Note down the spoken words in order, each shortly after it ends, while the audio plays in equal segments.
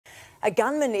A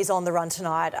gunman is on the run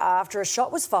tonight after a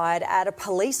shot was fired at a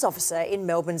police officer in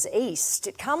Melbourne's east.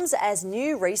 It comes as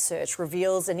new research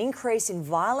reveals an increase in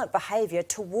violent behaviour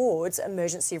towards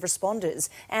emergency responders.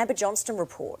 Amber Johnston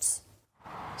reports.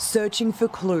 Searching for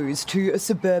clues to a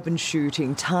suburban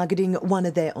shooting targeting one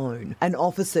of their own. An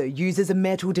officer uses a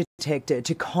metal detector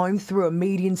to comb through a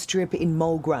median strip in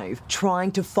Mulgrave,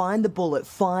 trying to find the bullet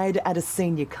fired at a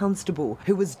senior constable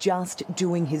who was just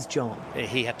doing his job.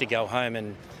 He had to go home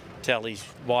and tell his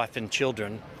wife and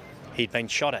children he'd been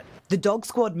shot at. The dog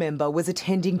squad member was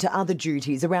attending to other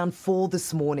duties around 4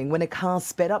 this morning when a car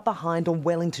sped up behind on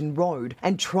Wellington Road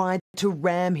and tried to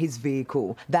ram his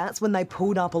vehicle. That's when they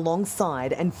pulled up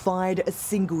alongside and fired a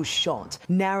single shot,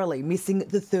 narrowly missing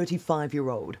the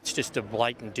 35-year-old. It's just a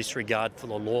blatant disregard for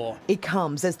the law. It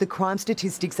comes as the Crime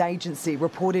Statistics Agency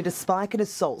reported a spike in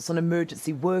assaults on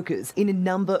emergency workers in a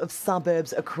number of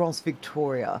suburbs across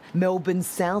Victoria. Melbourne's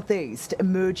southeast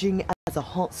emerging as a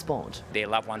hotspot. Their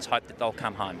loved ones hope that they'll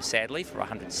come home. Sadly, for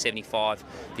 175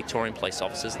 Victorian police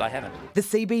officers, they haven't. The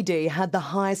CBD had the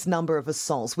highest number of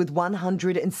assaults with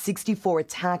 164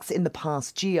 attacks in the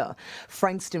past year.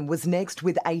 Frankston was next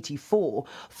with 84,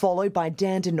 followed by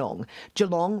Dandenong,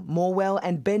 Geelong, Morwell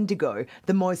and Bendigo,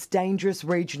 the most dangerous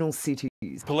regional cities.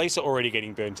 Police are already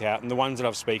getting burnt out, and the ones that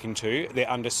I've spoken to, they're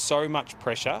under so much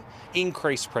pressure,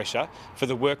 increased pressure, for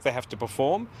the work they have to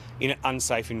perform in an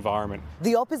unsafe environment.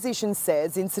 The opposition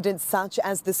says incidents such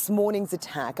as this morning's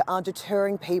attack are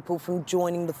deterring people from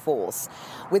joining the force,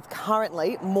 with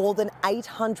currently more than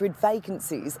 800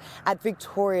 vacancies at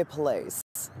Victoria Police.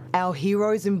 Our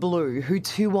heroes in blue who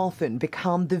too often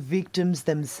become the victims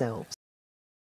themselves.